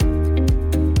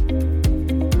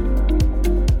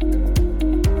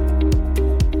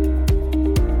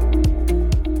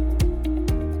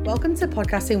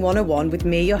Podcasting 101 with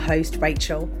me, your host,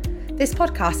 Rachel. This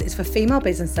podcast is for female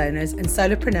business owners and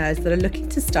solopreneurs that are looking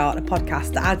to start a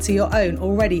podcast that adds to your own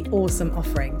already awesome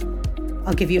offering.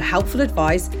 I'll give you helpful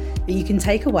advice that you can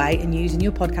take away and use in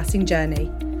your podcasting journey.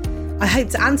 I hope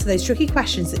to answer those tricky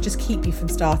questions that just keep you from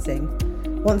starting.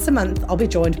 Once a month, I'll be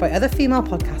joined by other female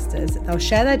podcasters. They'll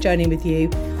share their journey with you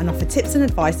and offer tips and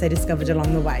advice they discovered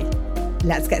along the way.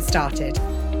 Let's get started.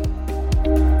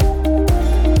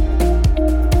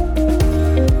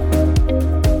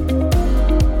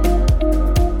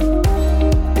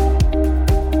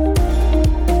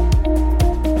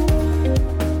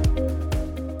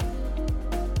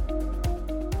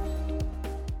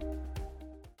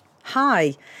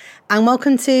 Hi, and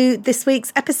welcome to this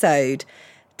week's episode.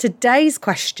 Today's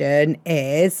question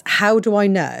is, how do I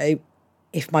know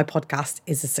if my podcast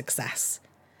is a success?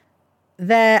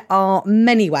 There are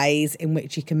many ways in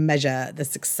which you can measure the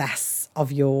success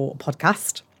of your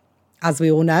podcast, as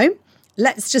we all know.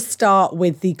 Let's just start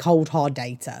with the cold hard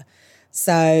data.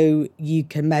 So you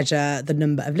can measure the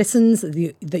number of listens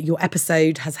that your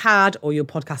episode has had or your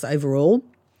podcast overall.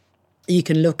 You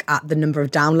can look at the number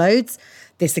of downloads.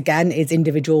 This again is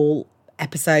individual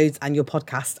episodes and your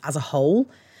podcast as a whole.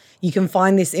 You can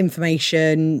find this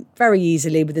information very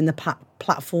easily within the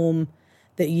platform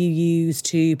that you use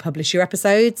to publish your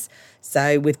episodes.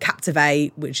 So with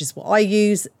Captivate, which is what I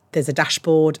use, there's a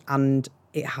dashboard and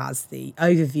it has the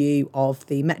overview of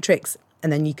the metrics,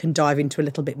 and then you can dive into a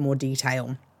little bit more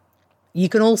detail. You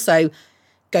can also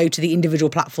go to the individual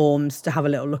platforms to have a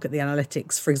little look at the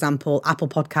analytics. For example, Apple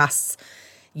Podcasts,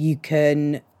 you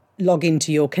can log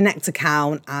into your Connect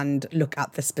account and look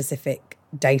at the specific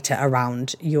data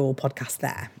around your podcast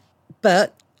there.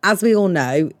 But as we all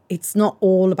know, it's not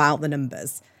all about the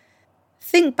numbers.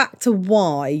 Think back to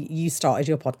why you started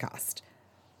your podcast.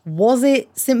 Was it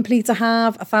simply to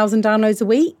have 1,000 downloads a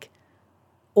week?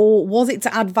 Or was it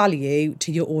to add value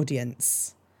to your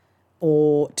audience?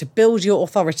 Or to build your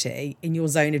authority in your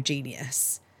zone of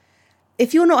genius?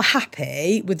 If you're not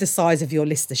happy with the size of your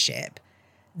listenership,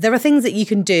 there are things that you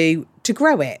can do to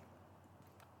grow it.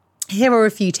 Here are a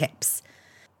few tips.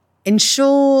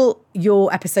 Ensure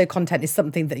your episode content is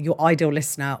something that your ideal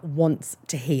listener wants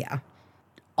to hear.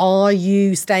 Are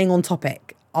you staying on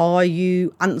topic? Are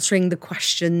you answering the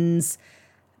questions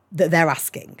that they're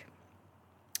asking?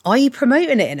 Are you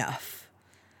promoting it enough?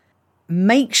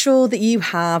 Make sure that you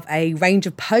have a range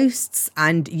of posts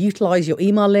and utilize your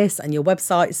email list and your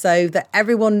website so that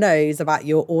everyone knows about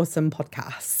your awesome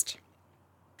podcast.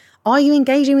 Are you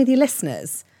engaging with your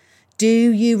listeners? Do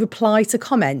you reply to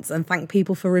comments and thank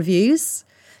people for reviews?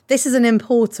 This is an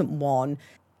important one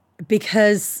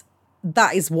because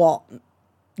that is what,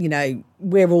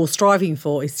 we're all striving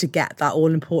for, is to get that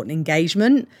all-important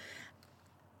engagement.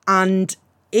 And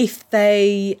if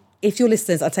your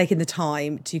listeners are taking the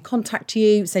time to contact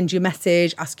you, send you a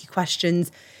message, ask you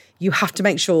questions, you have to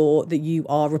make sure that you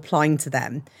are replying to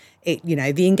them.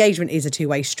 The engagement is a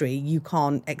two-way street. You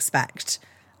can't expect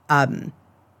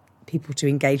people to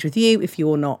engage with you if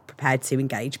you're not prepared to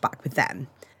engage back with them.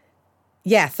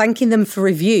 Yeah, thanking them for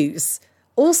reviews.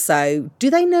 Also, do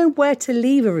they know where to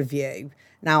leave a review?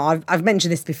 Now, I've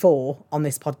mentioned this before on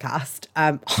this podcast.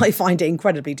 I find it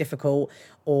incredibly difficult,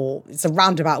 or it's a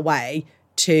roundabout way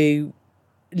to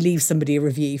leave somebody a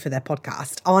review for their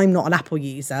podcast. I'm not an Apple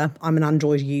user. I'm an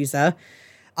Android user.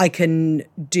 I can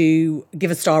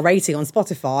give a star rating on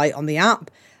Spotify on the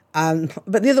app.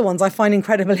 But the other ones I find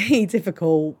incredibly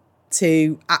difficult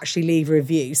to actually leave a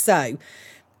review. So,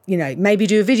 maybe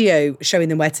do a video showing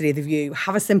them where to leave the review.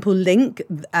 Have a simple link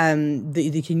that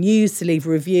you can use to leave a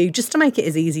review, just to make it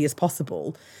as easy as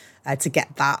possible to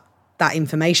get that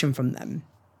information from them.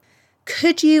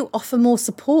 Could you offer more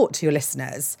support to your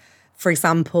listeners? For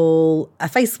example, a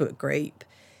Facebook group.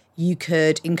 You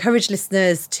could encourage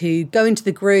listeners to go into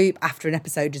the group after an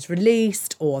episode is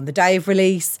released or on the day of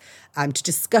release to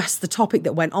discuss the topic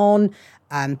that went on.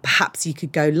 Perhaps you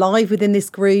could go live within this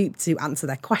group to answer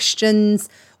their questions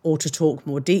or to talk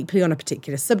more deeply on a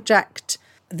particular subject.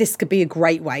 This could be a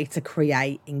great way to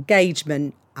create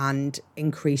engagement and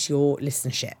increase your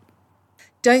listenership.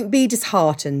 Don't be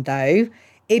disheartened though.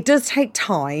 It does take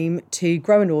time to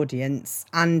grow an audience,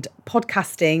 and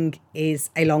podcasting is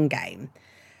a long game.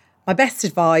 My best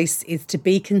advice is to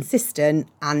be consistent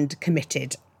and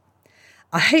committed.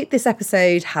 I hope this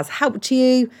episode has helped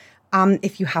you.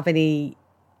 If you have any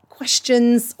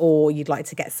questions or you'd like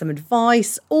to get some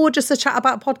advice or just a chat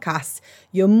about podcasts,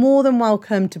 you're more than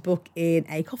welcome to book in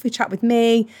a coffee chat with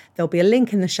me. There'll be a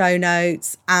link in the show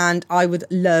notes and I would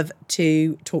love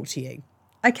to talk to you.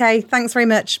 Okay, thanks very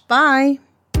much. Bye.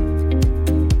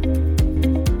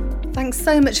 Thanks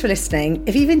so much for listening.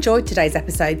 If you've enjoyed today's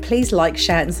episode, please like,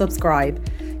 share and subscribe.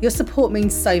 Your support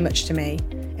means so much to me.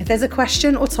 If there's a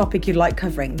question or topic you'd like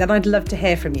covering, then I'd love to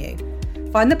hear from you.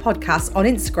 Find the podcast on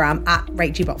Instagram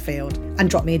 @RachelBotfield and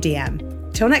drop me a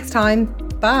DM. Till next time,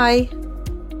 bye.